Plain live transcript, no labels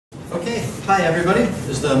Okay, hi everybody.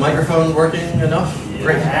 Is the microphone working enough?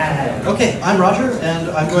 Yeah. Great. Okay, I'm Roger, and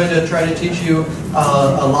I'm going to try to teach you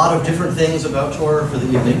a lot of different things about Tor for the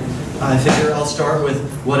evening. I figure I'll start with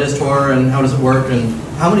what is Tor and how does it work, and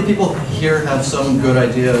how many people here have some good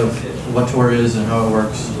idea of what Tor is and how it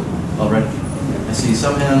works already? I see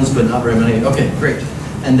some hands, but not very many. Okay, great.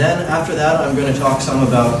 And then after that, I'm going to talk some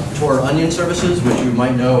about Tor onion services, which you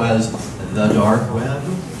might know as the dark web.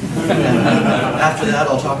 And after that,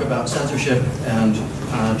 I'll talk about censorship and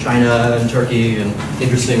China and Turkey and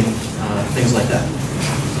interesting things like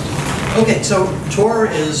that. Okay, so Tor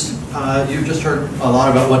is, you just heard a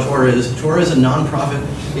lot about what Tor is. Tor is a nonprofit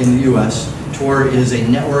in the US. Tor is a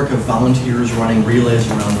network of volunteers running relays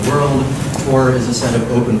around the world. Tor is a set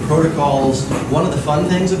of open protocols. One of the fun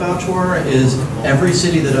things about Tor is every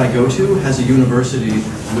city that I go to has a university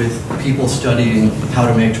with people studying how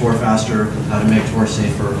to make Tor faster, how to make Tor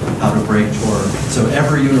safer, how to break Tor. So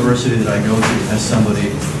every university that I go to has somebody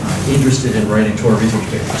interested in writing Tor research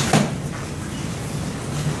papers.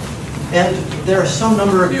 And there are some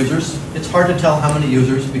number of users. It's hard to tell how many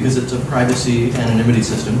users because it's a privacy anonymity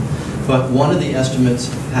system. But one of the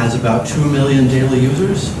estimates has about 2 million daily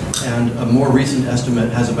users, and a more recent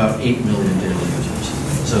estimate has about 8 million daily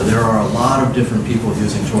users. So there are a lot of different people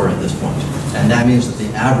using Tor at this point. And that means that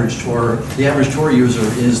the average Tor user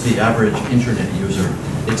is the average internet user.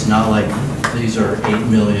 It's not like these are 8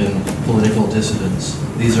 million political dissidents.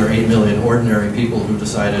 These are 8 million ordinary people who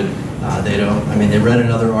decided they read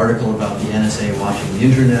another article about the NSA watching the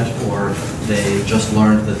internet, or they just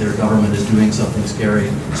learned that their government is doing something scary,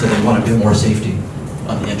 so they want a bit more safety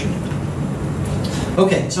on the internet.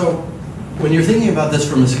 Okay, so when you're thinking about this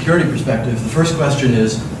from a security perspective, the first question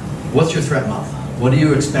is, what's your threat model? What do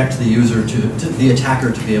you expect the user the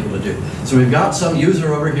attacker to be able to do? So we've got some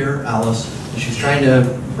user over here, Alice. She's trying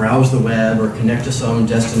to browse the web or connect to some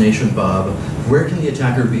destination Bob. Where can the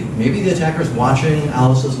attacker be? Maybe the attacker's watching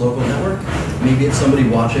Alice's local network. Maybe it's somebody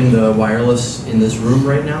watching the wireless in this room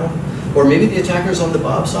right now. Or maybe the attacker's on the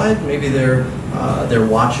Bob side. Maybe they're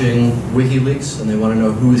watching WikiLeaks and they want to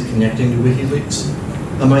know who is connecting to WikiLeaks.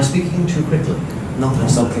 Am I speaking too quickly? No,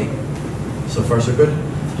 that's okay. So far so good?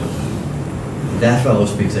 That fellow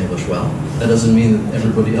speaks English well. That doesn't mean that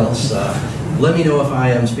everybody else. Let me know if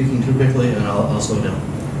I am speaking too quickly and I'll slow down.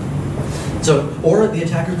 So, or the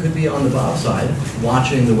attacker could be on the Bob side,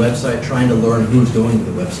 watching the website, trying to learn who's going to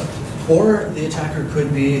the website. Or the attacker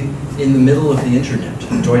could be in the middle of the internet,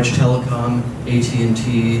 Deutsche Telekom,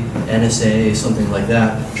 AT&T, NSA, something like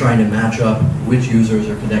that, trying to match up which users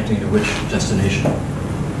are connecting to which destination.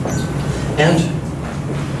 And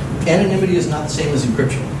anonymity is not the same as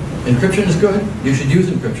encryption. Encryption is good, you should use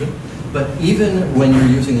encryption, but even when you're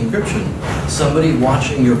using encryption, somebody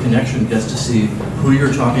watching your connection gets to see who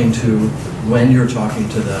you're talking to, when you're talking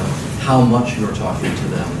to them, how much you're talking to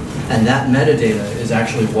them. And that metadata is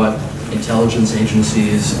actually what intelligence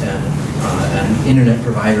agencies and internet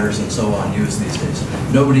providers and so on use these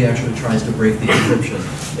days. Nobody actually tries to break the encryption.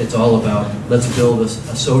 It's all about, let's build a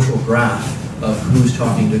social graph of who's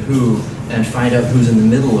talking to who and find out who's in the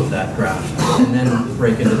middle of that graph, and then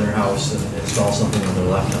break into their house and install something on their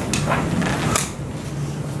laptop.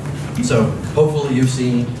 So hopefully you've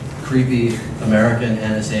seen creepy American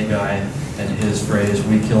NSA guy and his phrase,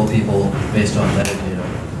 "We kill people based on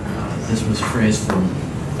metadata." This was a phrase from,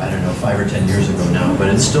 I don't know, 5 or 10 years ago now, but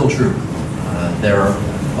it's still true. There are,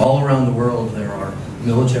 all around the world, there are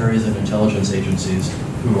militaries and intelligence agencies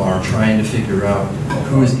who are trying to figure out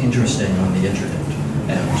who is interesting on the internet.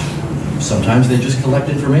 And sometimes they just collect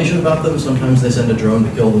information about them, sometimes they send a drone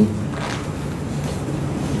to kill them.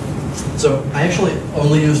 So I actually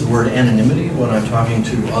only use the word anonymity when I'm talking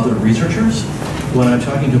to other researchers. When I'm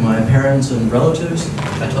talking to my parents and relatives,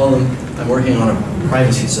 I tell them I'm working on a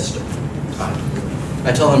privacy system.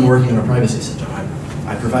 I tell them I'm working on a privacy system.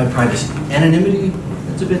 I provide privacy. Anonymity,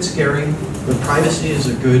 it's a bit scary, but privacy is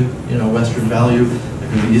a good, Western value, a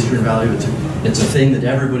good Eastern value. It's a thing that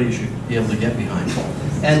everybody should be able to get behind.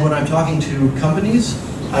 And when I'm talking to companies,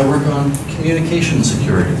 I work on communication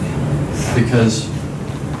security because,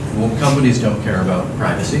 well, companies don't care about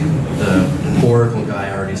privacy. The Oracle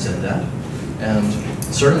guy already said that. And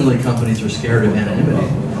certainly companies are scared of anonymity.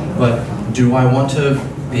 But do I want to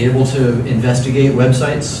be able to investigate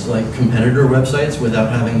websites, like competitor websites,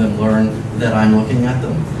 without having them learn that I'm looking at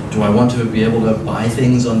them? Do I want to be able to buy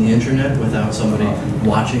things on the internet without somebody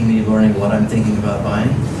watching me learning what I'm thinking about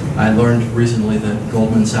buying? I learned recently that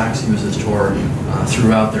Goldman Sachs uses Tor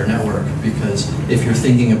throughout their network, because if you're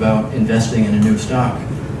thinking about investing in a new stock,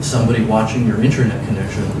 somebody watching your internet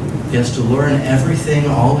connection gets to learn everything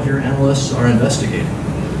all of your analysts are investigating.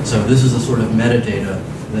 So this is a sort of metadata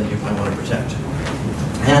that you might want to protect.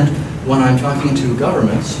 And when I'm talking to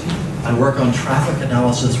governments, I work on traffic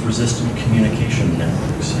analysis resistant communication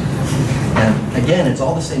networks. And again, it's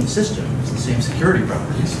all the same system, it's the same security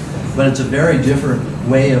properties, but it's a very different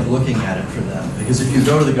way of looking at it for them. Because if you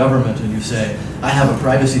go to the government and you say, I have a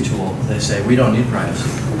privacy tool, they say, we don't need privacy.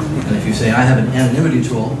 And if you say, I have an anonymity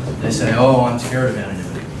tool, they say, oh, I'm scared of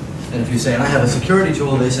anonymity. And if you say, I have a security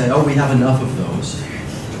tool, they say, oh, we have enough of those.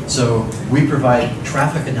 So we provide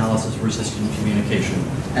traffic analysis resistant communication,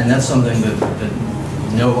 and that's something that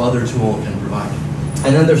no other tool can provide.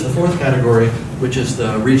 And then there's the fourth category, which is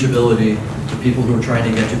the reachability for people who are trying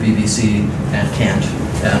to get to BBC and can't.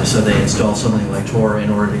 And so they install something like Tor in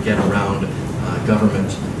order to get around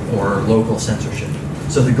government or local censorship.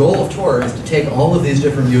 So the goal of Tor is to take all of these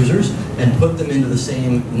different users and put them into the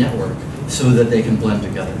same network so that they can blend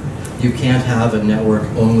together. You can't have a network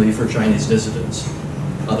only for Chinese dissidents.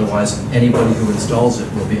 Otherwise, anybody who installs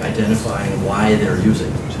it will be identifying why they're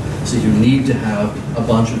using it. So you need to have a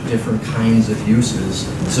bunch of different kinds of uses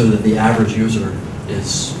so that the average user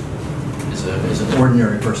is an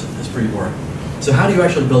ordinary person. It's pretty boring. So how do you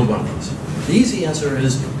actually build one of these? The easy answer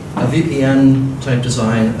is a VPN type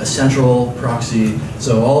design, a central proxy.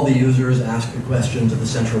 So all the users ask a question to the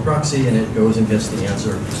central proxy and it goes and gets the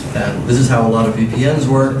answer. And this is how a lot of VPNs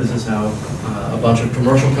work. This is how a bunch of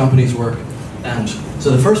commercial companies work. And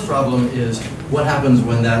so the first problem is what happens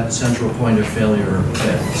when that central point of failure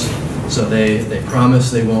fails. So they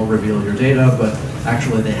promise they won't reveal your data, but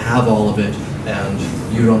actually they have all of it, and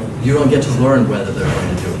you don't get to learn whether they're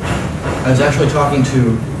going to do it. I was actually talking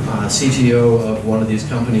to CTO of one of these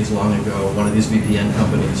companies long ago, one of these VPN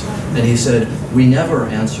companies, and he said, we never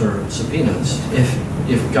answer subpoenas.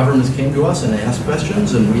 If governments came to us and they asked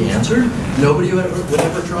questions and we answered, nobody would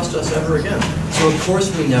ever trust us ever again. So of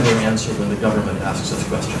course we never answer when the government asks us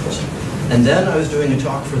questions. And then I was doing a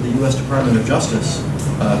talk for the US Department of Justice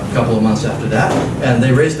a couple of months after that, and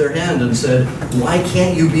they raised their hand and said, why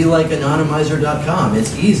can't you be like anonymizer.com?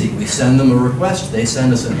 It's easy. We send them a request, they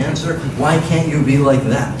send us an answer. Why can't you be like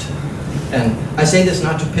that? And I say this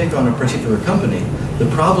not to pick on a particular company. The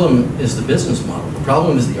problem is the business model. The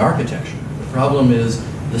problem is the architecture. The problem is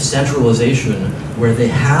the centralization where they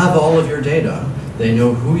have all of your data, they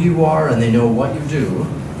know who you are and they know what you do,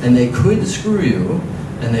 and they could screw you,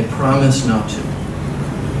 and they promise not to.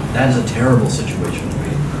 That is a terrible situation.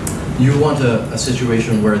 You want a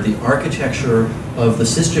situation where the architecture of the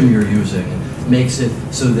system you're using makes it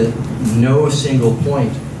so that no single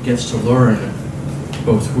point gets to learn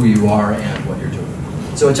both who you are and what you're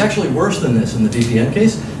doing. So it's actually worse than this in the VPN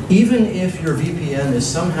case. Even if your VPN is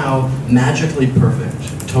somehow magically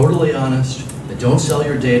perfect, totally honest, they don't sell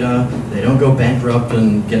your data, they don't go bankrupt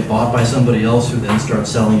and get bought by somebody else who then starts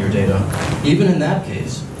selling your data, even in that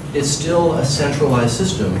case, it's still a centralized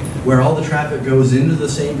system where all the traffic goes into the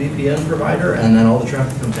same VPN provider and then all the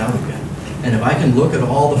traffic comes out again. And if I can look at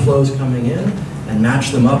all the flows coming in and match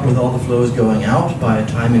them up with all the flows going out by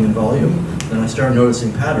timing and volume, then I start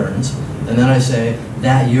noticing patterns, and then I say,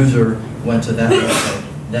 that user went to that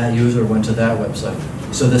website, that user went to that website.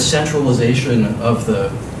 So the centralization of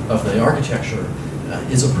the architecture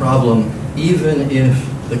is a problem, even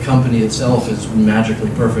if the company itself is magically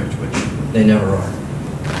perfect, which they never are.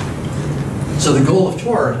 So the goal of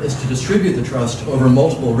Tor is to distribute the trust over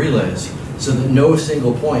multiple relays so that no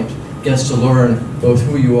single point gets to learn both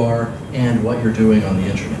who you are and what you're doing on the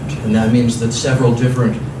internet. And that means that several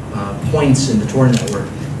different points in the Tor network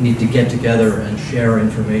need to get together and share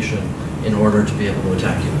information in order to be able to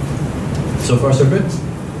attack you. So far, so good?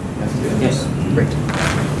 Yes. Great.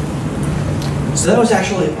 So that was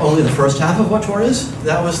actually only the first half of what Tor is.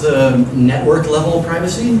 That was the network level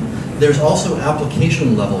privacy. There's also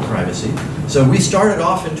application level privacy. So we started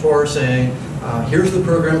off in Tor saying, here's the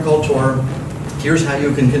program called Tor. Here's how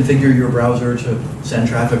you can configure your browser to send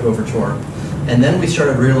traffic over Tor. And then we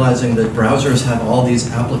started realizing that browsers have all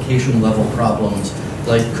these application level problems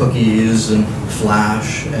like cookies and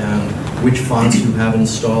Flash and which fonts you have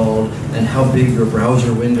installed and how big your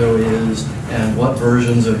browser window is and what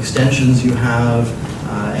versions of extensions you have.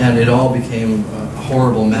 And it all became a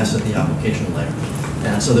horrible mess at the application layer.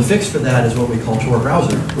 And so the fix for that is what we call Tor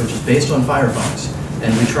Browser, which is based on Firefox.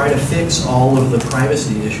 And we try to fix all of the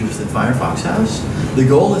privacy issues that Firefox has. The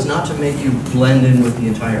goal is not to make you blend in with the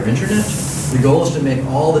entire internet. The goal is to make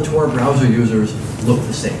all the Tor browser users look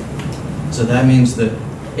the same. So that means that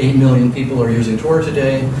 8 million people are using Tor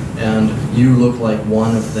today, and you look like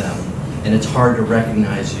one of them. And it's hard to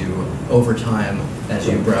recognize you over time as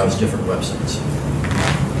you browse different websites.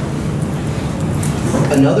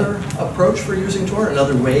 Another approach for using Tor,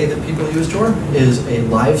 another way that people use Tor, is a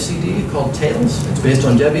live CD called Tails. It's based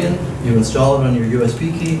on Debian. You install it on your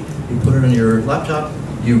USB key, you put it on your laptop,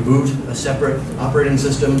 you boot a separate operating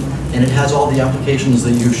system, and it has all the applications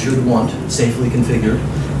that you should want safely configured.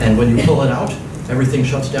 And when you pull it out, everything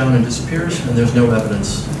shuts down and disappears, and there's no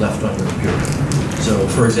evidence left on your computer. So,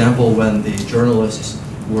 for example, when the journalists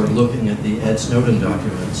were looking at the Ed Snowden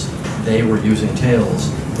documents, they were using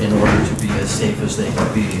Tails in order to be as safe as they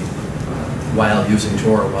could be while using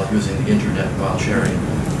Tor, while using the internet, while sharing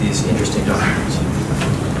these interesting documents.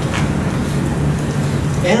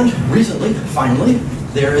 And recently, finally,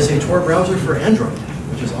 there is a Tor browser for Android,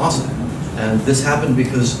 which is awesome. And this happened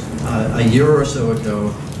because a year or so ago,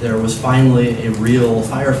 there was finally a real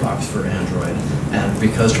Firefox for Android. And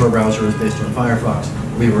because Tor browser is based on Firefox,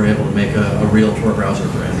 we were able to make a real Tor browser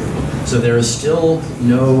for Android. So there is still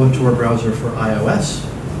no Tor browser for iOS,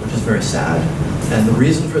 which is very sad. And the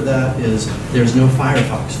reason for that is there's no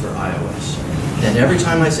Firefox for iOS. And every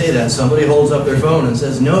time I say that, somebody holds up their phone and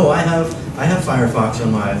says, no, I have Firefox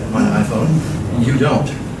on my iPhone. You don't.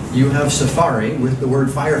 You have Safari with the word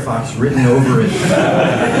Firefox written over it.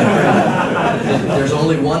 There's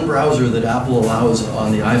only one browser that Apple allows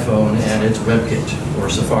on the iPhone, and it's WebKit or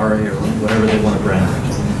Safari or whatever they want to brand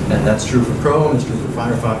it. And that's true for Chrome, it's true for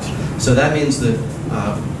Firefox. So that means that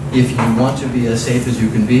if you want to be as safe as you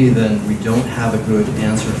can be, then we don't have a good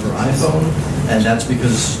answer for iPhone, and that's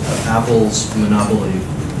because of Apple's monopoly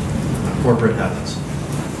corporate habits.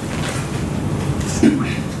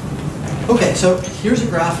 Okay, so here's a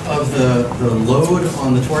graph of the load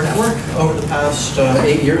on the Tor network over the past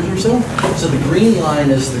 8 years or so. So the green line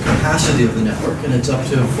is the capacity of the network, and it's up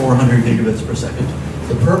to 400 gigabits per second.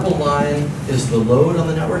 The purple line is the load on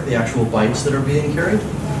the network, the actual bytes that are being carried.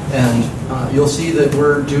 And you'll see that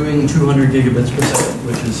we're doing 200 gigabits per second,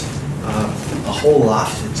 which is a whole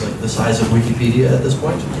lot. It's like the size of Wikipedia at this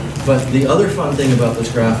point. But the other fun thing about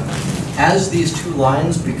this graph, as these two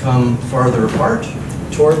lines become farther apart,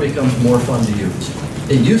 Tor becomes more fun to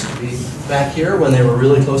use. It used to be, back here when they were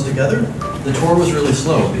really close together, the Tor was really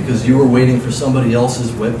slow because you were waiting for somebody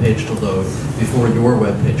else's web page to load before your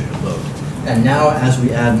web page could load. And now as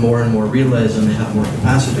we add more and more relays and they have more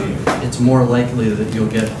capacity, it's more likely that you'll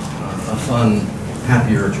get a fun,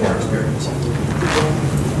 happier Tor experience.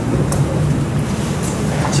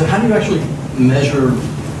 So how do you actually measure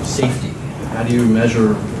safety? How do you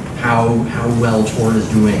measure how well Tor is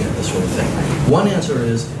doing at this sort of thing? One answer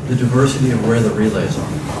is the diversity of where the relays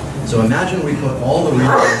are. So imagine we put all the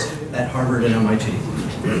relays at Harvard and MIT.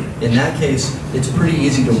 In that case, it's pretty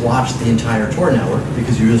easy to watch the entire Tor network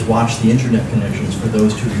because you just watch the internet connections for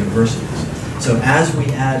those two universities. So as we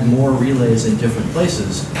add more relays in different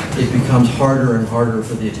places, it becomes harder and harder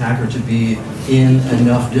for the attacker to be in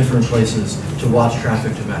enough different places to watch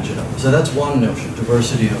traffic to match it up. So that's one notion,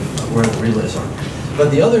 diversity of where the relays are.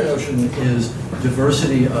 But the other notion is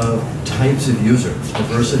diversity of types of users,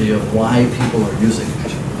 diversity of why people are using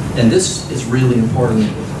it. And this is really important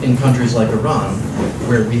in countries like Iran,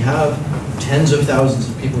 where we have tens of thousands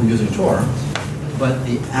of people using Tor, but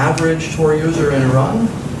the average Tor user in Iran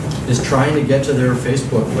is trying to get to their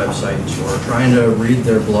Facebook websites or trying to read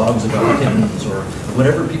their blogs about kittens or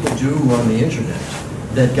whatever people do on the internet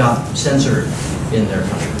that got censored in their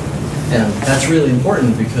country. And that's really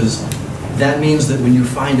important because that means that when you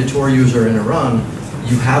find a Tor user in Iran,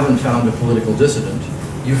 you haven't found a political dissident.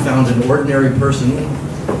 You found an ordinary person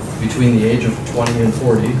between the age of 20 and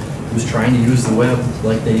 40 who's trying to use the web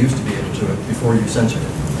like they used to be able to before you censored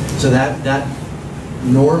it. So that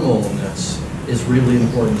normalness is really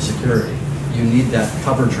important to security. You need that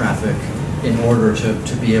cover traffic in order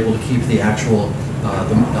to be able to keep the actual,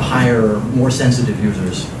 the higher, more sensitive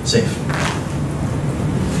users safe.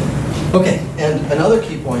 Okay, and another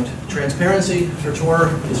key point, transparency for Tor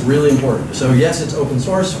is really important. So yes, it's open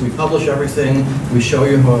source, we publish everything, we show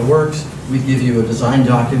you how it works, we give you a design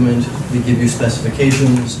document, we give you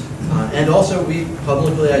specifications, and also we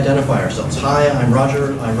publicly identify ourselves. Hi, I'm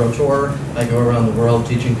Roger, I wrote Tor, I go around the world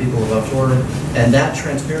teaching people about Tor, and that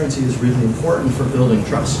transparency is really important for building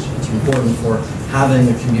trust. It's important for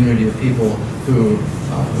having a community of people who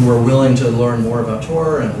are willing to learn more about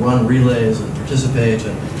Tor and run relays and participate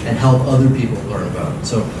and help other people learn about it.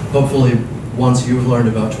 So hopefully once you've learned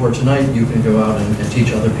about Tor tonight, you can go out and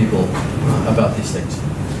teach other people about these things.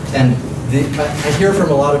 And I hear from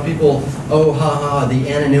a lot of people, oh, haha, the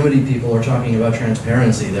anonymity people are talking about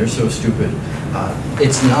transparency. They're so stupid.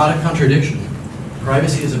 It's not a contradiction.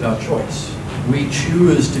 Privacy is about choice. We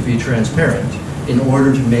choose to be transparent in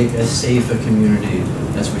order to make as safe a community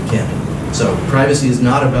as we can. So privacy is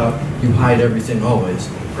not about you hide everything always.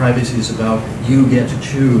 Privacy is about you get to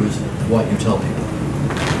choose what you tell people.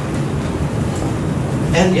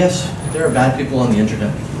 And yes, there are bad people on the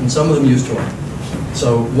internet, and some of them use Tor.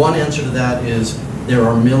 So one answer to that is there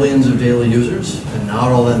are millions of daily users, and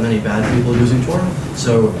not all that many bad people using Tor.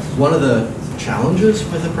 So one of the challenges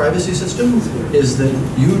with the privacy system is that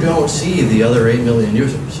you don't see the other 8 million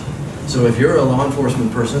users. So if you're a law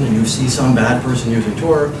enforcement person and you see some bad person using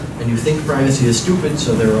Tor, and you think privacy is stupid,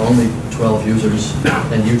 so there are only 12 users,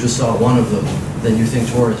 and you just saw one of them, then you think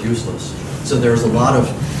Tor is useless. So there's a lot of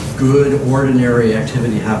good, ordinary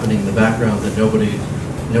activity happening in the background that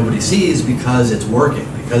nobody sees because it's working,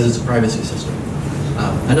 because it's a privacy system.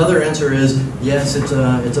 Another answer is, yes, it's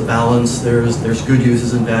a balance. There's good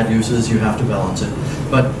uses and bad uses. You have to balance it.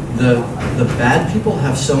 But the bad people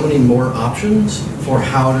have so many more options for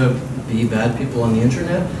how to be bad people on the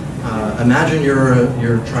internet. Imagine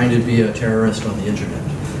you're trying to be a terrorist on the internet.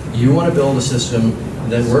 You want to build a system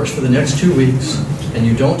that works for the next 2 weeks, and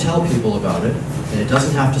you don't tell people about it, and it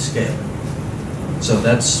doesn't have to scale. So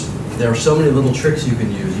there are so many little tricks you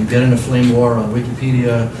can use. You get in a flame war on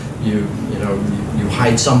Wikipedia. You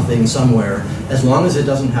hide something somewhere. As long as it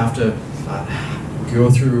doesn't have to go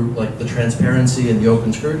through like the transparency and the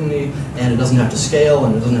open scrutiny, and it doesn't have to scale,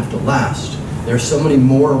 and it doesn't have to last. There are so many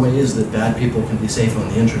more ways that bad people can be safe on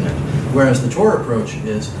the internet. Whereas the Tor approach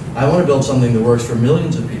is, I want to build something that works for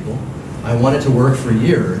millions of people. I want it to work for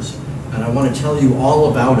years, and I want to tell you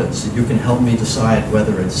all about it so you can help me decide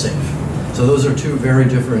whether it's safe. So those are two very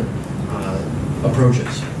different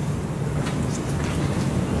approaches.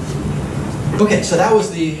 Okay, so that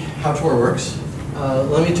was how Tor works.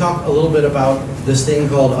 Let me talk a little bit about this thing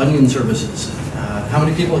called onion services. How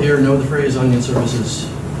many people here know the phrase onion services?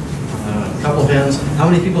 A couple of hands. How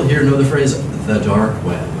many people here know the phrase the dark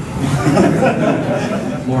web?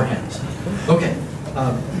 More hands. Okay,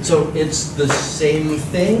 so it's the same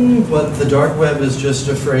thing, but the dark web is just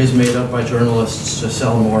a phrase made up by journalists to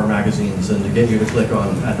sell more magazines and to get you to click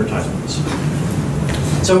on advertisements.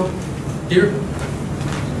 So here,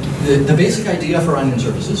 the basic idea for onion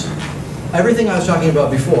services, everything I was talking about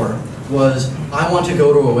before was I want to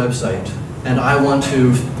go to a website and I want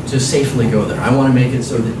to safely go there. I want to make it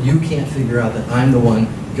so that you can't figure out that I'm the one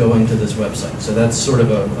going to this website. So that's sort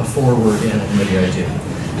of a forward anonymity idea.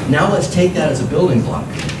 Now let's take that as a building block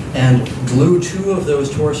and glue 2 of those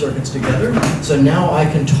Tor circuits together. So now I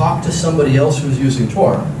can talk to somebody else who's using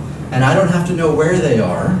Tor, and I don't have to know where they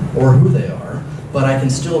are or who they are, but I can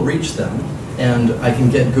still reach them, and I can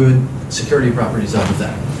get good security properties out of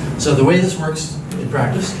that. So the way this works in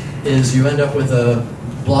practice is you end up with a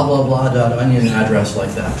blah blah blah.onion address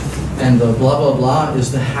like that. And the blah blah blah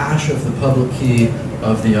is the hash of the public key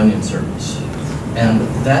of the onion service. And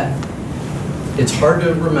it's hard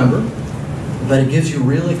to remember, but it gives you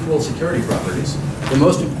really cool security properties. The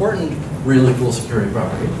most important really cool security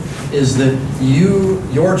property is that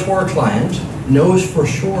your Tor client knows for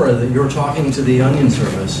sure that you're talking to the onion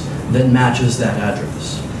service that matches that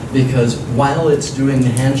address. Because while it's doing the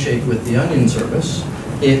handshake with the onion service,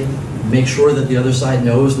 it makes sure that the other side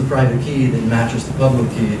knows the private key that matches the public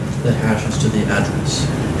key that hashes to the address.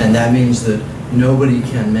 And that means that nobody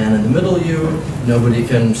can man in the middle you, nobody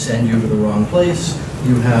can send you to the wrong place.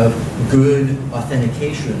 You have good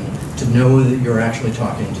authentication to know that you're actually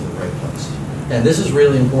talking to the right place. And this is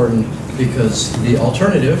really important because the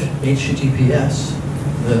alternative, HTTPS,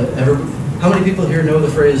 how many people here know the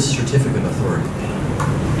phrase certificate authority?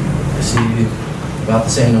 I see about the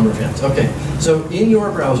same number of hands. Okay, so in your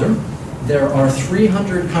browser, there are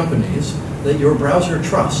 300 companies that your browser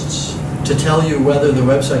trusts to tell you whether the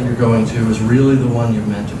website you're going to is really the one you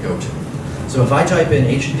meant to go to. So if I type in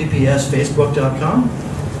https://facebook.com,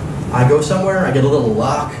 I go somewhere, I get a little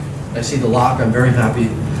lock, I see the lock, I'm very happy,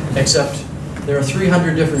 except there are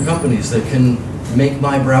 300 different companies that can make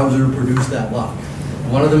my browser produce that lock.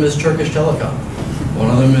 One of them is Turkish Telecom,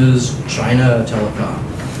 one of them is China Telecom,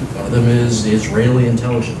 one of them is the Israeli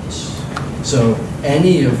intelligence. So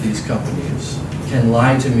any of these companies can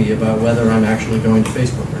lie to me about whether I'm actually going to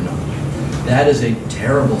Facebook or not. That is a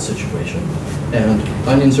terrible situation, and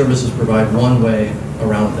onion services provide one way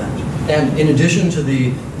around that. And in addition to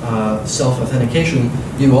the self-authentication,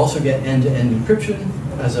 you also get end-to-end encryption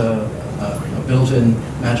as a built-in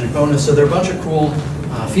magic bonus. So there are a bunch of cool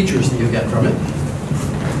features that you get from it.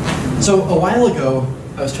 So a while ago,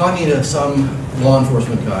 I was talking to some law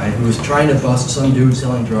enforcement guy who was trying to bust some dude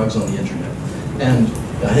selling drugs on the internet. And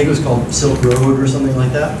I think it was called Silk Road or something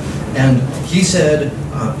like that. And he said,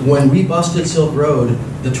 when we busted Silk Road,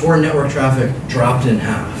 the Tor network traffic dropped in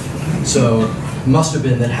half. So it must have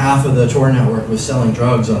been that half of the Tor network was selling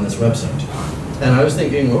drugs on this website. And I was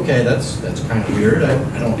thinking, okay, that's kind of weird.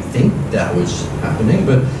 I don't think that was happening,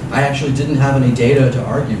 but I actually didn't have any data to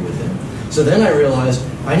argue with him. So then I realized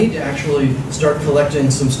I need to actually start collecting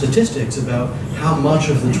some statistics about how much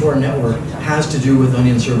of the Tor network has to do with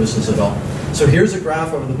Onion services at all. So here's a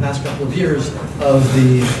graph over the past couple of years of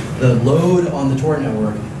the load on the Tor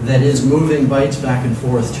network that is moving bytes back and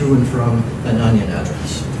forth to and from an Onion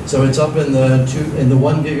address. So it's up in the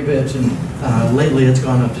 1 gigabit, and lately it's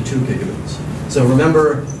gone up to 2 gigabits. So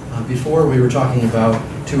remember, before we were talking about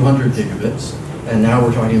 200 gigabits, and now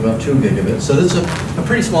we're talking about 2 gigabits. So this is a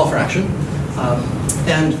pretty small fraction,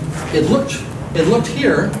 and it looked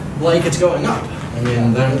here like it's going up. I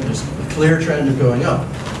mean, there's a clear trend of going up.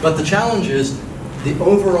 But the challenge is the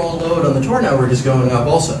overall load on the Tor network is going up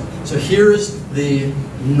also. So here's the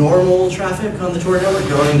normal traffic on the Tor network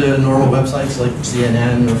going to normal websites like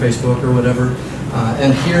CNN or Facebook or whatever.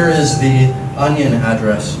 And here is the Onion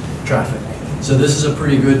address traffic. So this is a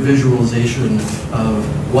pretty good visualization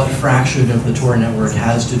of what fraction of the Tor network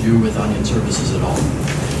has to do with Onion services at all.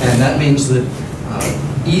 And that means that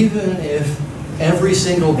even if every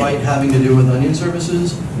single byte having to do with Onion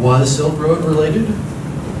services was Silk Road related,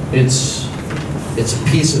 it's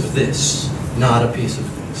a piece of this, not a piece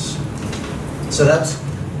of this. So that's,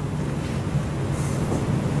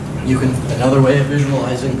 another way of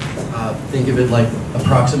visualizing, think of it like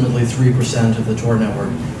approximately 3% of the Tor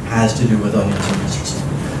network has to do with Onion services.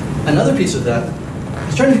 Another piece of that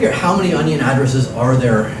is trying to figure out how many Onion addresses are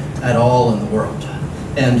there at all in the world.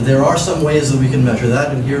 And there are some ways that we can measure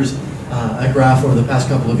that, and here's a graph over the past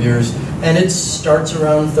couple of years, and it starts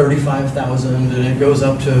around 35,000 and it goes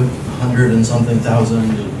up to 100 and something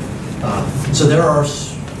thousand. So there are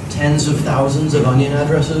tens of thousands of Onion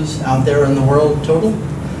addresses out there in the world total,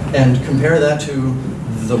 and compare that to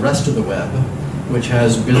the rest of the web, which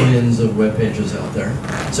has billions of web pages out there.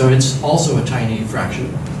 So it's also a tiny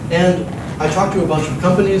fraction. And I talked to a bunch of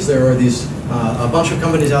companies. There are a bunch of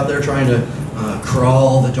companies out there trying to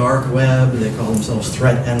crawl the dark web. They call themselves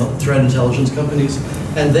threat intelligence companies.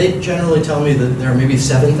 And they generally tell me that there are maybe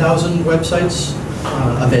 7,000 websites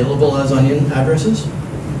available as Onion addresses.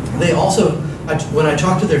 They also, when I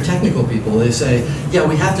talk to their technical people, they say, yeah,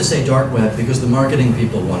 we have to say dark web because the marketing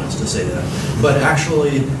people want us to say that. But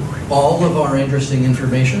actually, all of our interesting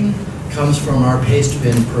information comes from our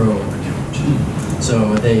Pastebin Pro account.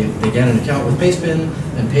 So they get an account with Pastebin,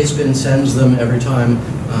 and Pastebin sends them every time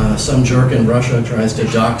some jerk in Russia tries to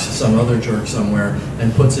dox some other jerk somewhere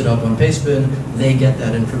and puts it up on Pastebin. They get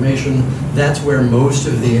that information. That's where most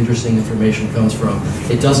of the interesting information comes from.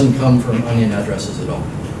 It doesn't come from Onion addresses at all.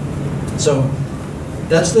 So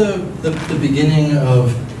that's the beginning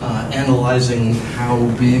of analyzing how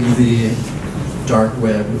big the dark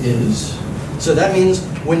web is. So that means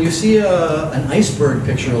when you see an iceberg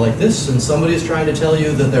picture like this and somebody's trying to tell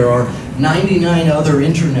you that there are 99 other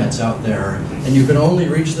internets out there and you can only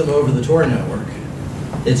reach them over the Tor network,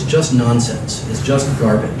 it's just nonsense. It's just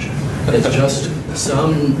garbage. It's just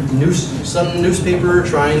some newspaper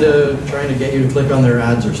trying to get you to click on their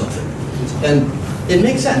ads or something. And it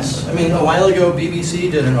makes sense. I mean, a while ago,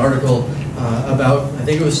 BBC did an article about, I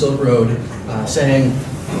think it was Silk Road, saying,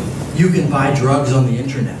 you can buy drugs on the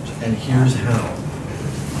internet, and here's how.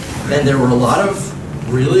 And there were a lot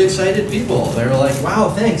of really excited people. They were like, wow,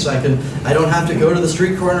 thanks, I don't have to go to the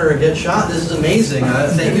street corner and get shot. This is amazing.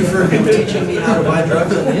 Thank you for teaching me how to buy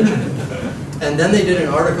drugs on the internet. And then they did an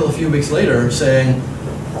article a few weeks later saying,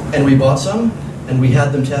 and we bought some, and we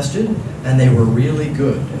had them tested, and they were really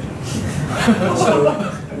good. So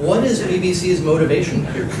what is BBC's motivation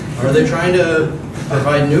here? Are they trying to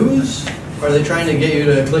provide news? Are they trying to get you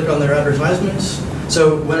to click on their advertisements?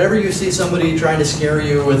 So whenever you see somebody trying to scare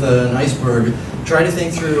you with an iceberg, try to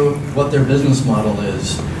think through what their business model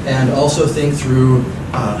is, and also think through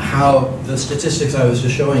how the statistics I was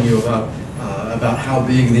just showing you about how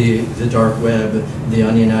big the dark web, the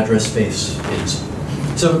Onion address space is.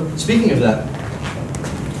 So speaking of that,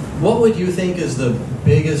 what would you think is the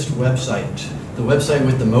biggest website, the website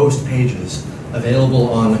with the most pages available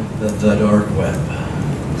on the dark web?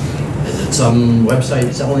 Is it some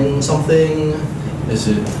website selling something? Is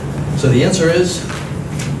it? So the answer is,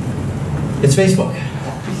 it's Facebook.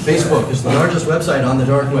 Facebook is the largest website on the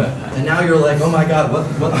dark web. And now you're like, oh my God,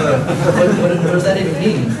 what does that even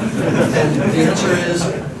mean? And the answer is,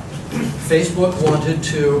 Facebook wanted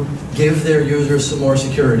to give their users some more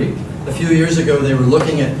security. A few years ago, they were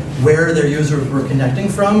looking at where their users were connecting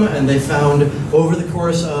from, and they found over the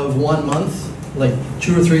course of 1 month, like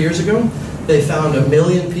 2 or 3 years ago, they found 1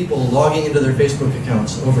 million people logging into their Facebook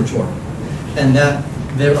accounts over Tor. And that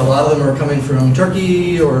A lot of them are coming from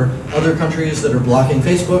Turkey or other countries that are blocking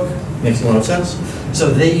Facebook. Makes a lot of sense. So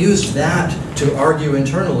they used that to argue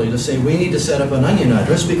internally to say we need to set up an onion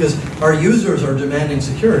address because our users are demanding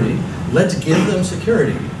security. Let's give them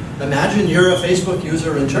security. Imagine you're a Facebook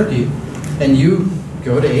user in Turkey and you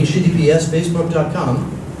go to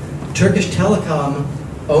https://facebook.com. Turkish Telecom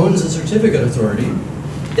owns a certificate authority.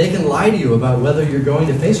 They can lie to you about whether you're going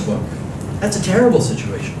to Facebook. That's a terrible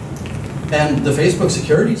situation. And the Facebook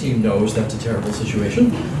security team knows that's a terrible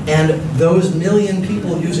situation. And those million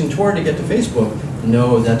people using Tor to get to Facebook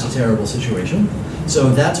know that's a terrible situation. So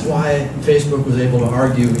that's why Facebook was able to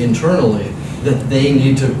argue internally that they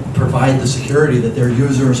need to provide the security that their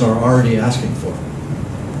users are already asking for.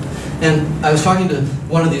 And I was talking to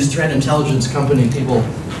one of these threat intelligence company people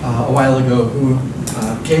a while ago who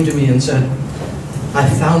came to me and said, I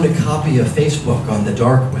found a copy of Facebook on the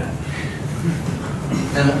dark web.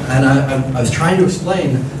 And I was trying to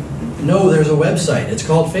explain, no, there's a website. It's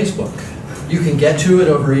called Facebook. You can get to it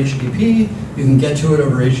over HTTP. You can get to it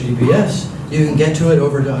over HTTPS. You can get to it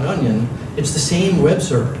over .onion. It's the same web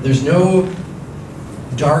server. There's no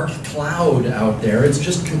dark cloud out there. It's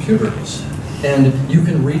just computers. And you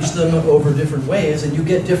can reach them over different ways, and you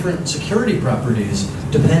get different security properties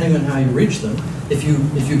depending on how you reach them. If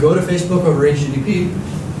you go to Facebook over HTTP,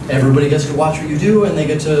 everybody gets to watch what you do, and they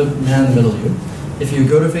get to man in the middle of you. If you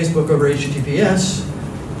go to Facebook over HTTPS,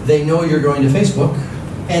 they know you're going to Facebook,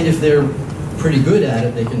 and if they're pretty good at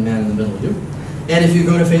it, they can man in the middle of you. And if you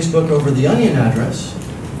go to Facebook over the onion address,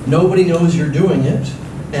 nobody knows you're doing it,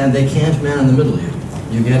 and they can't man in the middle of you.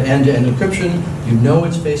 You get end-to-end encryption, you know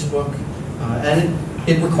it's Facebook, and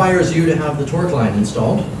it requires you to have the Tor client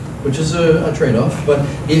installed, which is a trade-off, but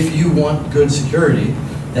if you want good security,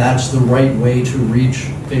 that's the right way to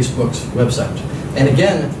reach Facebook's website. And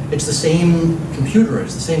again, it's the same computer,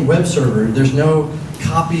 it's the same web server. There's no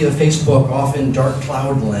copy of Facebook off in dark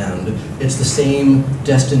cloud land. It's the same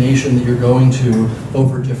destination that you're going to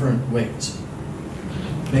over different ways.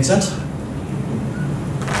 Make sense?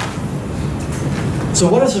 So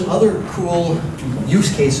what are some other cool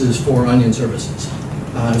use cases for onion services?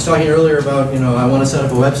 I was talking earlier about, I want to set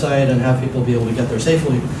up a website and have people be able to get there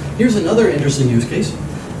safely. Here's another interesting use case.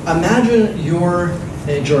 Imagine you're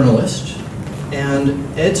a journalist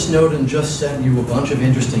and Ed Snowden just sent you a bunch of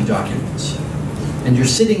interesting documents. And you're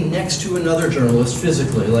sitting next to another journalist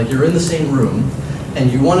physically, like you're in the same room,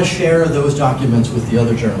 and you want to share those documents with the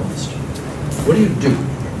other journalist. What do?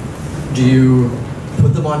 Do you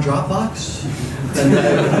put them on Dropbox? And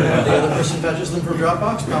then the other person fetches them from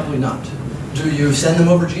Dropbox? Probably not. Do you send them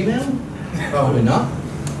over Gmail? Probably not.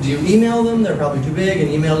 Do you email them? They're probably too big, and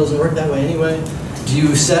email doesn't work that way anyway. Do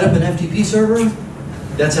you set up an FTP server?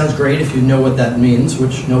 That sounds great if you know what that means,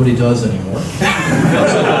 which nobody does anymore.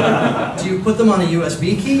 Do you put them on a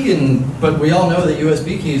USB key? But we all know that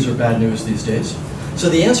USB keys are bad news these days. So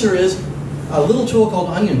the answer is a little tool called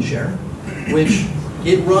OnionShare, which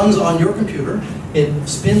it runs on your computer. It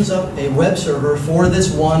spins up a web server for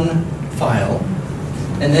this one file,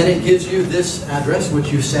 and then it gives you this address,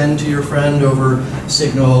 which you send to your friend over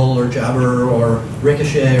Signal or Jabber or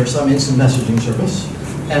Ricochet or some instant messaging service.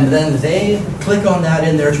 And then they click on that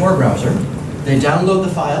in their Tor browser, they download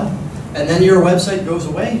the file, and then your website goes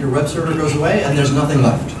away, your web server goes away, and there's nothing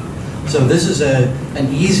left. So this is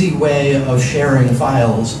an easy way of sharing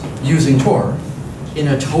files using Tor in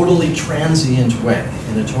a totally transient way,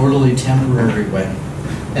 in a totally temporary way.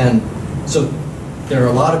 And so there are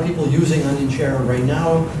a lot of people using OnionShare right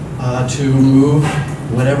now to move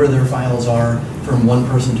whatever their files are from one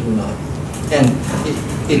person to another. And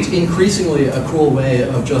it's increasingly a cool way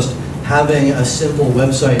of just having a simple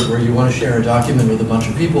website where you want to share a document with a bunch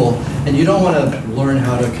of people, and you don't want to learn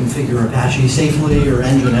how to configure Apache safely or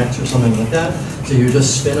Nginx or something like that, so you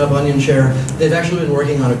just spin up OnionShare. They've actually been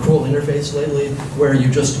working on a cool interface lately where you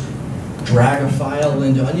just drag a file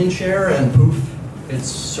into OnionShare and poof, it's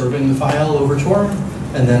serving the file over Tor,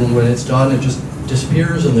 and then when it's done, it just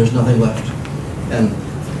disappears and there's nothing left. And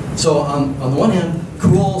so on the one hand,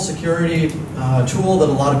 cool security tool that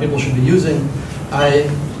a lot of people should be using. I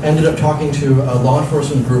ended up talking to a law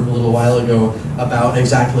enforcement group a little while ago about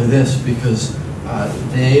exactly this because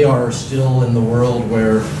they are still in the world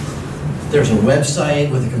where there's a website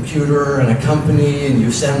with a computer and a company and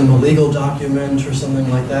you send them a legal document or something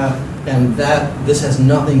like that, and this has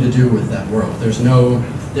nothing to do with that world. There's no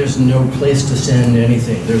place to send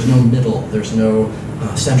anything. There's no middle. There's no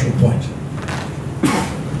central point.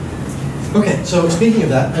 Okay, so speaking of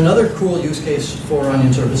that, another cool use case for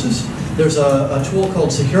Onion services, there's a tool called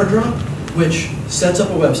SecureDrop, which sets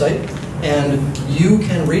up a website, and you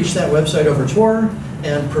can reach that website over Tor,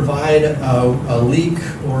 and provide a leak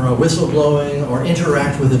or a whistleblowing or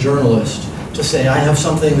interact with a journalist to say, I have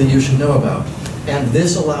something that you should know about. And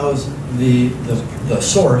this allows the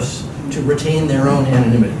source to retain their own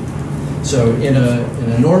anonymity. So in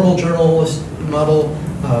a normal journalist model,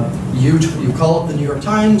 you call up the New York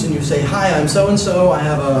Times and you say, hi, I'm so-and-so, I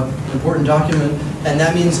have an important document, and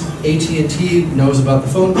that means AT&T knows about the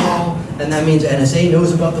phone call, and that means NSA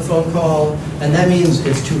knows about the phone call, and that means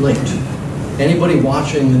it's too late. Anybody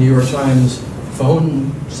watching the New York Times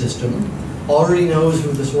phone system already knows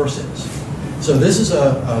who the source is. So this is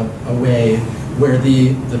a way where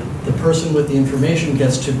the person with the information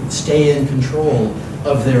gets to stay in control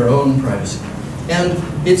of their own privacy.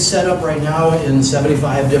 And it's set up right now in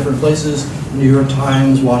 75 different places. New York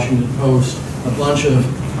Times, Washington Post, a bunch of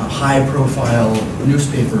high-profile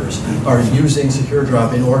newspapers are using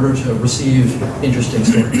SecureDrop in order to receive interesting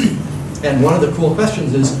stories. And one of the cool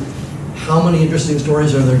questions is, how many interesting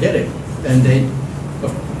stories are they getting? And they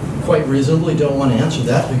quite reasonably don't want to answer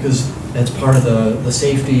that because it's part of the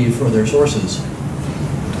safety for their sources.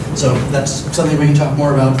 So that's something we can talk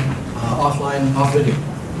more about offline, off video.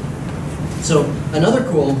 So another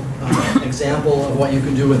cool example of what you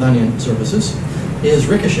can do with Onion services is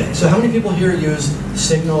Ricochet. So how many people here use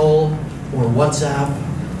Signal or WhatsApp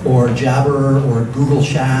or Jabber or Google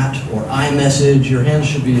Chat or iMessage? Your hands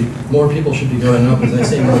should be, more people should be going up as I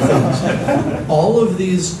say more things. All of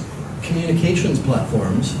these communications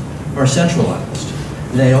platforms are centralized.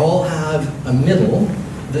 They all have a middle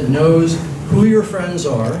that knows who your friends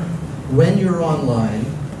are, when you're online,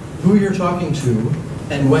 who you're talking to,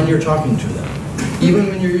 and when you're talking to them. Even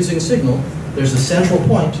when you're using Signal, there's a central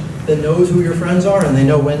point that knows who your friends are, and they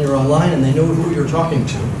know when you're online, and they know who you're talking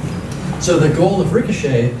to. So the goal of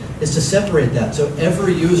Ricochet is to separate that, so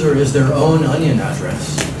every user is their own Onion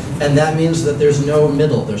address. And that means that there's no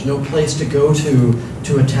middle, there's no place to go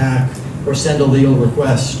to attack or send a legal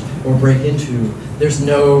request or break into. There's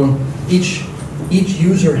no, each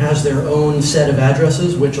user has their own set of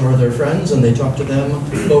addresses, which are their friends, and they talk to them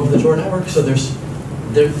over the Tor network. So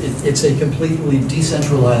it's a completely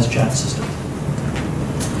decentralized chat system.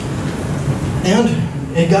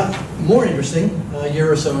 And it got more interesting a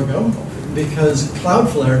year or so ago because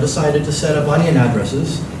Cloudflare decided to set up Onion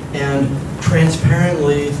addresses and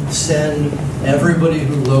transparently send everybody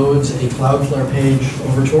who loads a Cloudflare page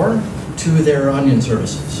over Tor to their Onion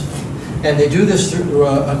services. And they do this through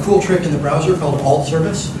a cool trick in the browser called alt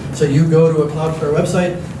service. So you go to a Cloudflare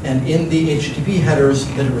website, and in the HTTP headers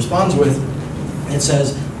that it responds with, it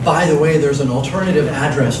says, by the way, there's an alternative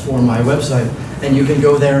address for my website, and you can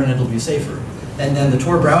go there and it'll be safer. And then the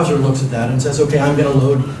Tor browser looks at that and says, okay, I'm going to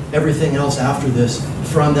load everything else after this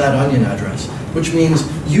from that Onion address, which means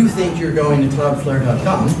you think you're going to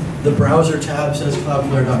cloudflare.com. The browser tab says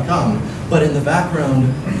cloudflare.com, but in the background,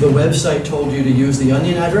 the website told you to use the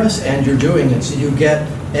Onion address, and you're doing it. So you get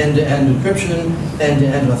end-to-end encryption,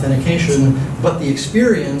 end-to-end authentication, but the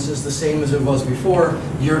experience is the same as it was before.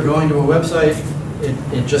 You're going to a website,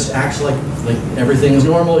 it just acts like everything is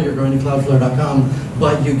normal, you're going to cloudflare.com,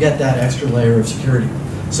 but you get that extra layer of security.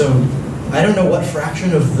 So I don't know what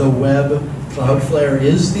fraction of the web Cloudflare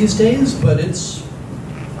is these days, but it's,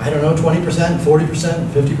 I don't know, 20%,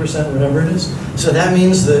 40%, 50%, whatever it is. So that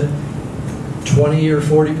means that 20 or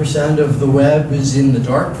 40% of the web is in the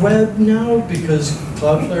dark web now because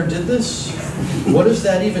Cloudflare did this? What does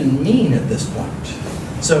that even mean at this point?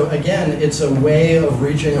 So again, it's a way of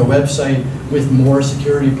reaching a website with more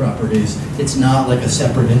security properties. It's not like a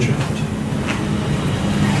separate intranet.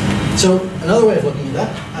 So another way of looking at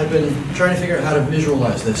that, I've been trying to figure out how to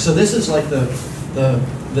visualize this. So this is like the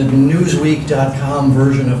Newsweek.com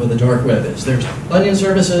version of what the dark web is. There's Onion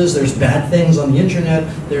services, there's bad things on the internet,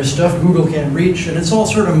 there's stuff Google can't reach, and it's all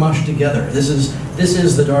sort of mushed together. This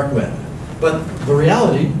is the dark web. But the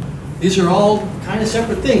reality, these are all kind of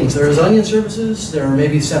separate things. There's Onion services, there are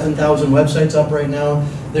maybe 7,000 websites up right now,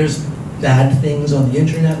 there's bad things on the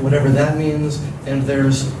internet, whatever that means, and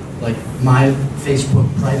there's like my Facebook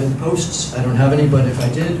private posts. I don't have any, but if I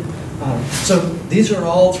did. So these are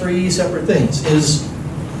all three separate things.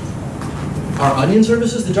 Are Onion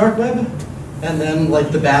services the dark web? And then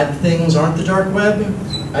like the bad things aren't the dark web?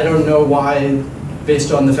 I don't know why,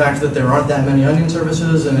 based on the fact that there aren't that many Onion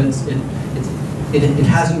services, and it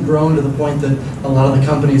hasn't grown to the point that a lot of the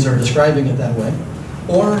companies are describing it that way.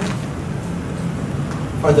 Or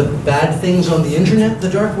are the bad things on the internet the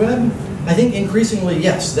dark web? I think increasingly,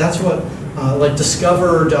 yes. That's what like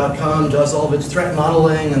Discover.com does all of its threat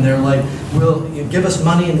modeling, and they're like, you give us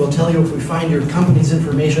money and we'll tell you if we find your company's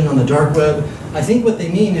information on the dark web. I think what they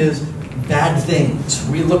mean is bad things.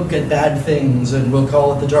 We look at bad things and we'll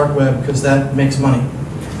call it the dark web because that makes money.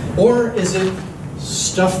 Or is it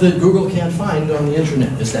stuff that Google can't find on the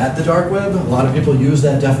internet? Is that the dark web? A lot of people use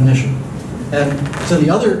that definition. And so the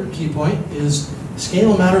other key point is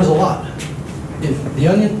scale matters a lot. If the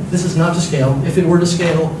Onion, this is not to scale. If it were to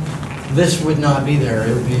scale, this would not be there.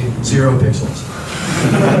 It would be 0 pixels.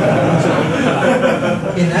 So,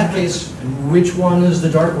 in that case, which one is the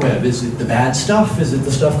dark web? Is it the bad stuff? Is it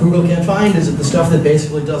the stuff Google can't find? Is it the stuff that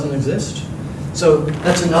basically doesn't exist? So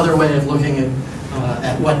that's another way of looking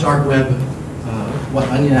at what dark web, what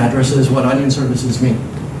Onion addresses, what Onion services mean.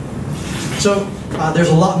 So there's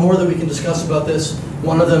a lot more that we can discuss about this.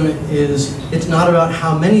 One of them is, it's not about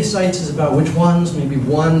how many sites, it's about which ones. Maybe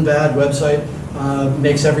one bad website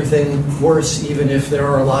makes everything worse, even if there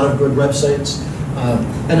are a lot of good websites.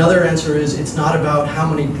 Another answer is, it's not about how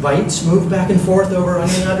many bytes move back and forth over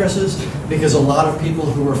Onion addresses, because a lot of people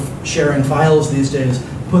who are sharing files these days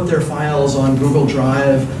put their files on Google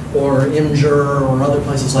Drive or Imgur or other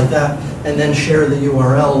places like that, and then share the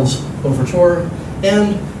URLs over Tor.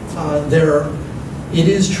 And it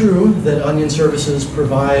is true that Onion services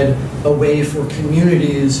provide a way for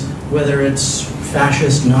communities, whether it's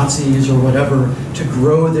fascist Nazis or whatever, to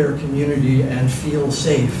grow their community and feel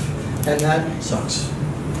safe. And that sucks.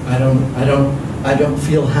 I don't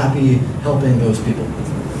feel happy helping those people.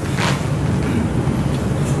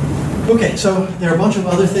 Okay, so there are a bunch of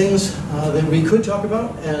other things that we could talk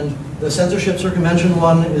about, and the censorship circumvention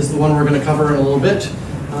one is the one we're going to cover in a little bit.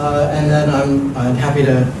 And then I'm happy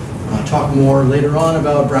to talk more later on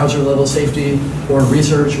about browser level safety or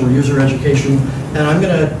research or user education. And I'm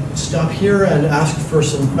going to stop here and ask for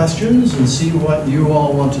some questions and see what you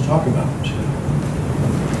all want to talk about.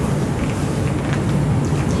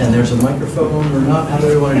 And there's a microphone or not. How do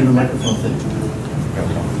we want to do the microphone thing?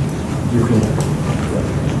 You can.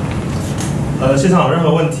 现场有任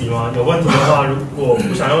何问题吗？有问题的话，如果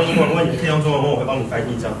不想用英文问，也可以用中文问，我会帮你翻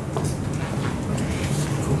译这样。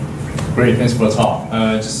Great, thanks for the talk.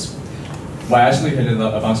 Well, I actually had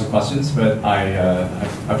a bunch of questions, but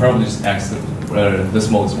I probably just asked the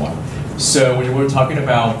smallest one. So when you were talking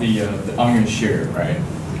about the Onion share, right?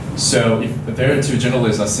 So if there are two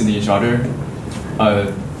journalists are seeing each other,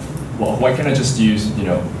 well, why can't I just use,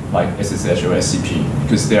 like SSH or SCP?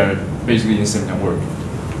 Because they're basically in the same network.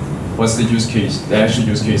 What's the use case, the actual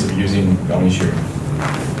use case of using Onion share?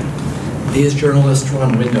 These journalists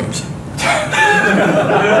run Windows.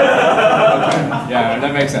 Yeah,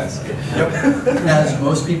 that makes sense. Yep. As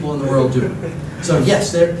most people in the world do. So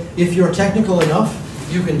yes, if you're technical enough,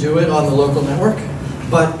 you can do it on the local network.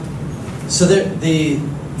 But so the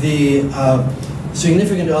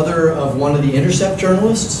significant other of one of the Intercept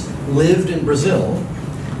journalists lived in Brazil,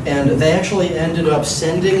 and they actually ended up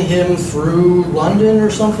sending him through London or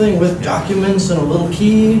something with documents and a little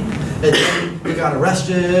key. And then he got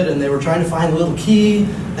arrested, and they were trying to find the little key.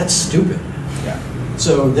 That's stupid. Yeah.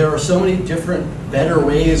 So there are so many different, better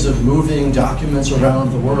ways of moving documents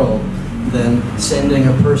around the world than sending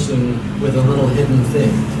a person with a little hidden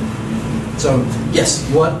thing. So yes,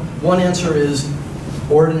 one answer is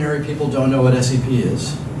ordinary people don't know what SCP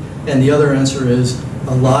is. And the other answer is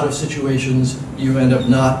a lot of situations you end up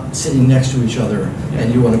not sitting next to each other,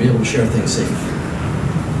 and you want to be able to share things safe.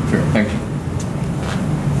 Sure, thank you.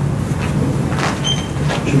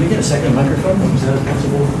 Should we get a second microphone? Is that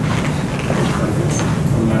possible?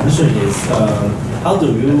 My question is, how do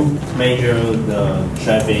you measure the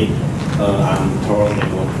traffic on Tor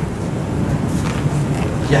network?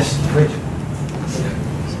 Yes, great.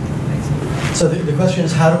 So the question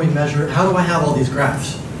is, how do we measure, how do I have all these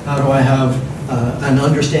graphs? How do I have an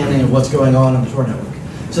understanding of what's going on the Tor network?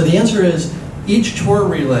 So the answer is, each Tor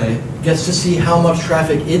relay gets to see how much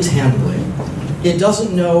traffic it's handling. It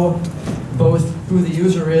doesn't know both who the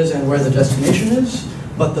user is and where the destination is,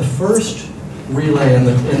 but the first relay in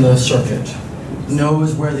the circuit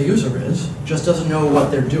knows where the user is, just doesn't know what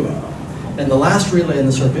they're doing. And the last relay in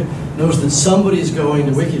the circuit knows that somebody's going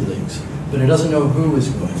to WikiLeaks, but it doesn't know who is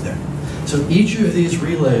going there. So each of these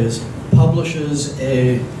relays publishes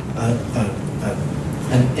a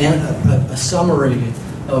summary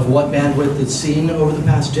of what bandwidth it's seen over the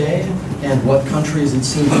past day and what countries it's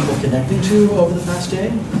seen people connecting to over the past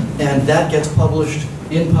day. And that gets published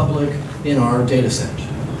in public in our data set.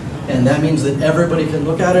 And that means that everybody can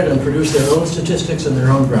look at it and produce their own statistics and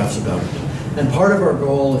their own graphs about it. And part of our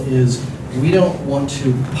goal is we don't want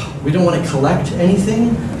to collect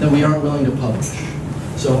anything that we aren't willing to publish.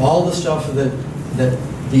 So all the stuff that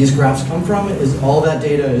these graphs come from is all that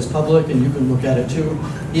data is public, and you can look at it too.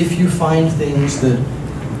 If you find things that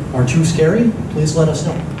are too scary, please let us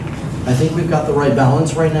know. I think we've got the right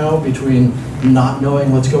balance right now between not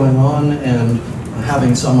knowing what's going on and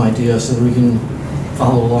having some idea so that we can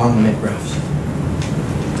follow along and make graphs.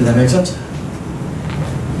 Did that make sense?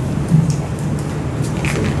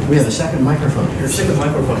 We have a second microphone here. Second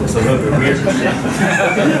microphone is a little bit weird.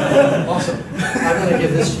 Awesome. I'm going to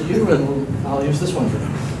give this to you, and I'll use this one for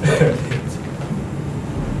now.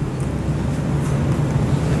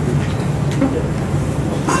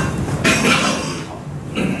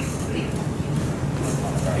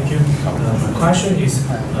 Thank you. My question is,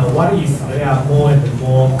 what if there are more and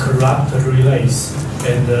more corrupt relays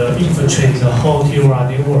and infiltrate the whole TOR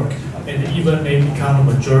network, and even they become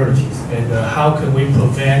majorities? And how can we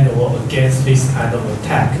prevent or against this kind of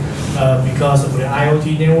attack? Because of the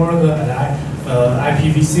IoT network and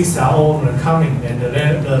IPv6 are all coming, and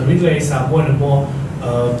the relays are more and more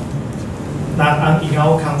not in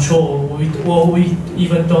our control. We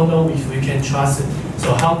even don't know if we can trust it.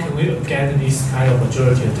 So how can we against this kind of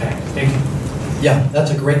majority attack? Thank you. Yeah,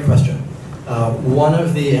 that's a great question. One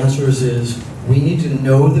of the answers is we need to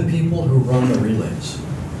know the people who run the relays.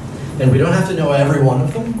 And we don't have to know every one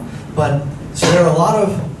of them, but so there are a lot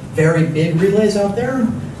of very big relays out there,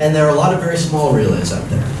 and there are a lot of very small relays out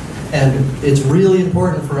there. And it's really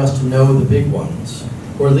important for us to know the big ones,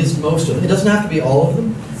 or at least most of them. It doesn't have to be all of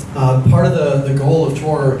them. Part of the goal of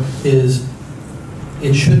Tor is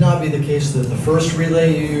it should not be the case that the first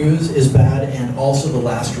relay you use is bad and also the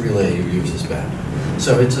last relay you use is bad.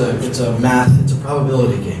 So it's a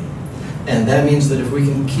probability game. And that means that if we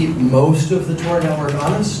can keep most of the Tor network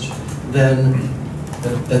honest, then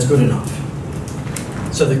that's good enough.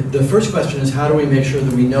 So the first question is, how do we make sure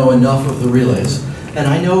that we know enough of the relays? And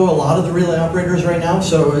I know a lot of the relay operators right now,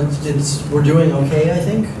 so we're doing okay, I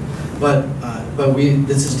think. But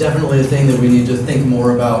this is definitely a thing that we need to think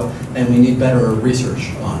more about, and we need better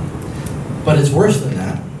research on. But it's worse than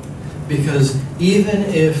that, because even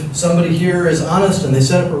if somebody here is honest and they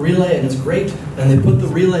set up a relay and it's great, and they put the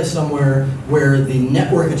relay somewhere where the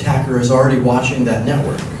network attacker is already watching that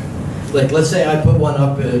network. Like, let's say I put one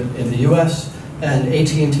up in the US, and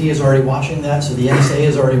AT&T is already watching that, so the NSA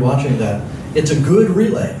is already watching that. It's a good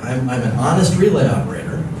relay. I'm an honest relay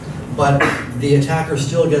operator, but the attacker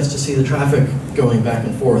still gets to see the traffic going back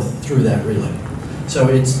and forth through that relay. So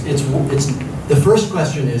it's the first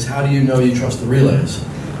question is, how do you know you trust the relays?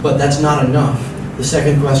 But that's not enough. The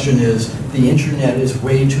second question is, the internet is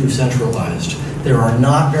way too centralized. There are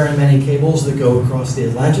not very many cables that go across the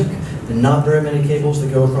Atlantic, and not very many cables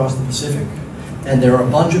that go across the Pacific. And there are a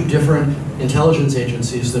bunch of different intelligence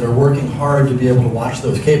agencies that are working hard to be able to watch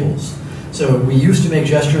those cables. So we used to make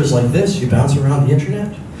gestures like this, you bounce around the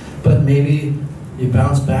internet, but maybe you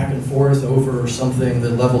bounce back and forth over something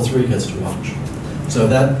that level 3 gets to watch. So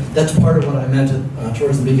that's part of what I meant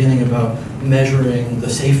towards the beginning about measuring the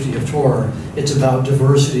safety of Tor. It's about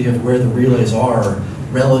diversity of where the relays are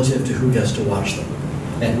relative to who gets to watch them.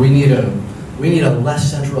 And we need a less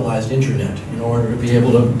centralized internet in order to be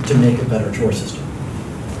able to make a better Tor system.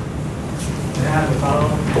 Can I have a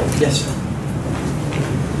follow-up? Yes.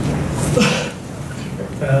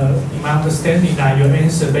 In my understanding, that your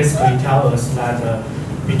answer basically tells us that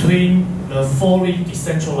between the fully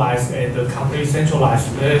decentralized and the completely centralized,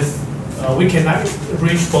 we cannot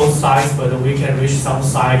reach both sides, but we can reach some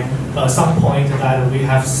side, some point that we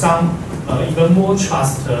have some even more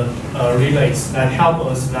trust relays that help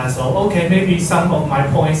us. That so okay, maybe some of my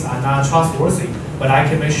points are not trustworthy, but I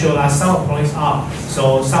can make sure that some points are.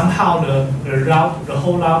 So somehow the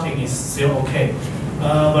whole routing is still okay.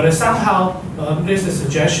 But somehow there's a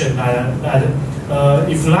suggestion that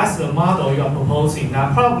if that's the model you are proposing,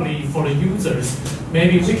 that probably for the users,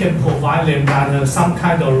 maybe we can provide them that some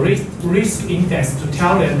kind of risk index to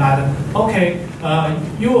tell them that okay,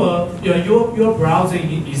 your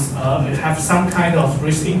browsing is have some kind of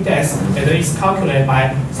risk index, and it's calculated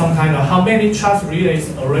by some kind of how many trust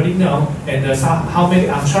relays already know, and how many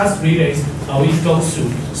untrust relays we go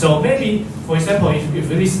through. So maybe, for example,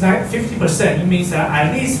 if it is 50%, it means that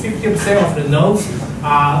at least 50% of the nodes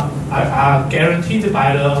are guaranteed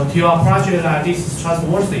by the TOR project that this is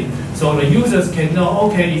trustworthy. So the users can know,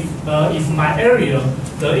 okay, if my area,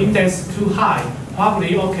 the index is too high,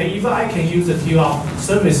 probably, okay, even I can use the TOR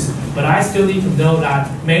service, but I still need to know that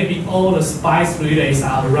maybe all the spice relays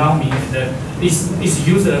are around me, and it's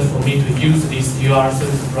useless for me to use this TOR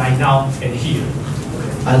service right now and here.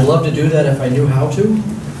 I'd love to do that if I knew how to.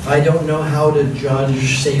 I don't know how to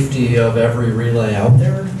judge safety of every relay out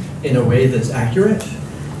there in a way that's accurate.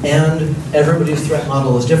 And everybody's threat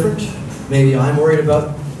model is different. Maybe I'm worried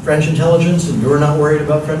about French intelligence and you're not worried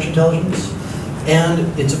about French intelligence.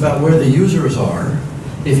 And it's about where the users are.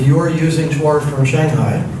 If you're using Tor from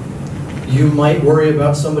Shanghai, you might worry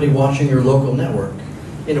about somebody watching your local network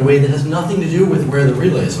in a way that has nothing to do with where the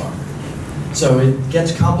relays are. So it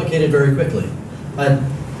gets complicated very quickly.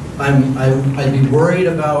 I'd be worried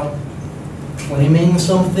about claiming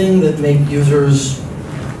something that make users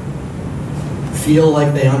feel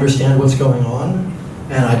like they understand what's going on,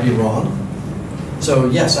 and I'd be wrong. So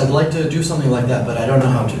yes, I'd like to do something like that, but I don't know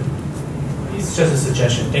how to. It's just a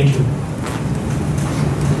suggestion. Thank you.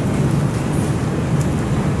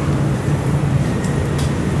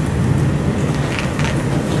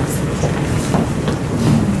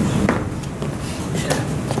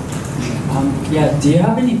 Yeah, do you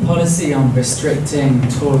have any policy on restricting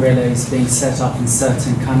Tor relays being set up in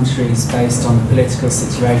certain countries based on political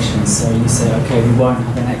situations? So you say, okay, we won't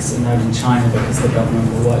have an exit node in China because the government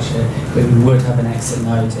will watch it, but we would have an exit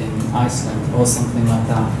node in Iceland or something like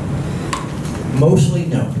that? Mostly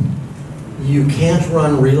no. You can't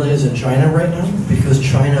run relays in China right now because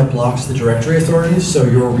China blocks the directory authorities, so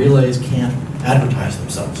your relays can't advertise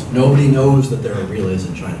themselves. Nobody knows that there are relays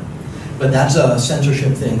in China. But that's a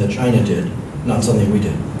censorship thing that China did, not something we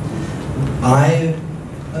did.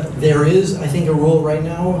 There is, I think, a rule right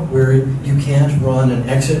now where you can't run an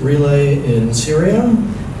exit relay in Syria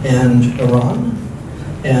and Iran.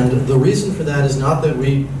 And the reason for that is not that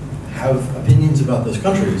we have opinions about those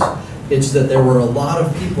countries. It's that there were a lot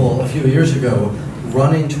of people a few years ago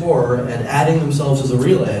running Tor and adding themselves as a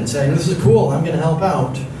relay and saying, this is cool, I'm going to help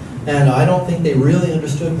out. And I don't think they really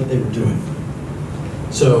understood what they were doing.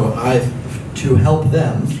 So to help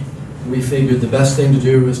them, we figured the best thing to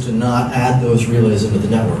do is to not add those relays into the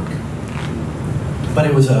network. But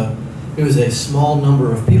it was a small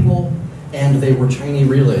number of people, and they were tiny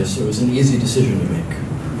relays, so it was an easy decision to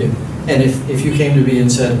make. And if you came to me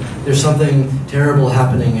and said, there's something terrible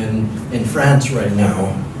happening in France right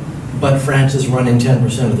now, but France is running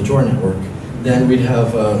 10% of the Tor network, then we'd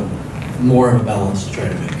have more of a balance to try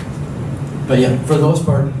to make. But yeah, for the most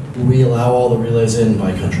part, we allow all the relays in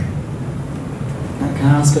by country. Can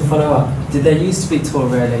I ask a follow-up? Did there used to be Tor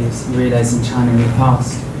relays in China in the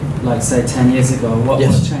past? Like, say, 10 years ago? What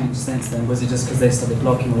changed since then? Was it just because they started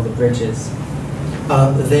blocking all the bridges?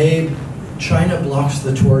 China blocks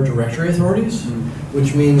the Tor directory authorities,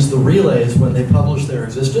 which means the relays, when they publish their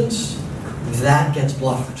existence, that gets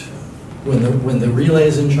blocked. When the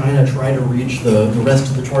relays in China try to reach the rest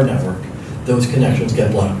of the Tor network, those connections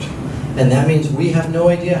get blocked. And that means we have no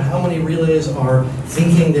idea how many relays are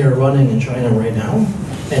thinking they're running in China right now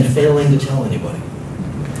and failing to tell anybody.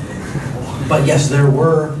 But yes, there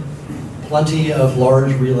were plenty of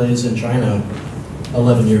large relays in China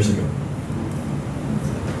 11 years ago.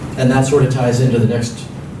 And that sort of ties into the next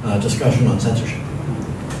discussion on censorship.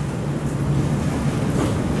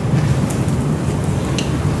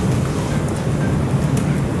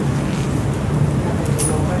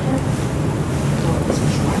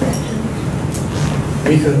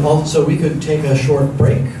 We could take a short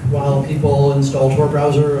break while people install Tor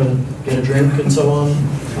browser and get a drink and so on,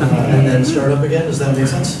 and then start up again. Does that make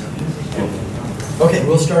sense? Okay,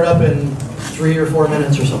 we'll start up in 3 or 4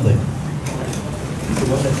 minutes or something.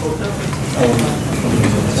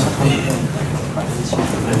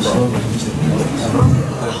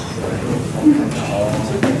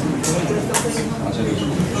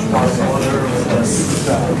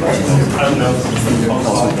 I don't know.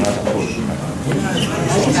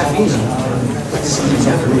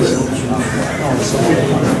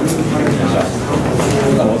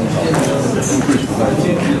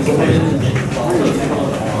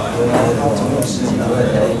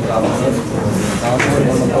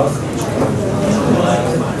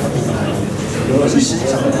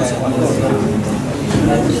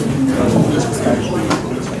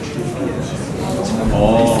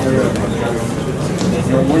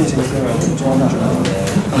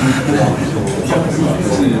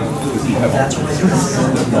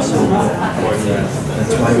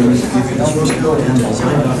 That's why we need to give you the source code and the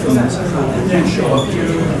design documents and show up here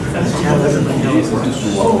and tell everybody how it works.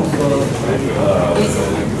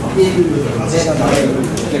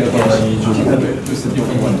 这个东西就是对的，就是用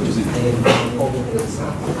英文就是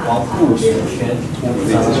部署全托的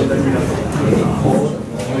这些，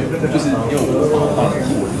就是因为我帮你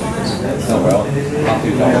做，那我要把对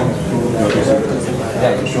到就是两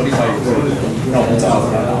个兄弟他有让我们找到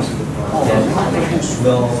他。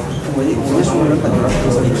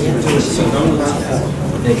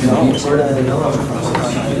They can be part of the development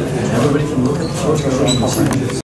process. Everybody can look at the source code and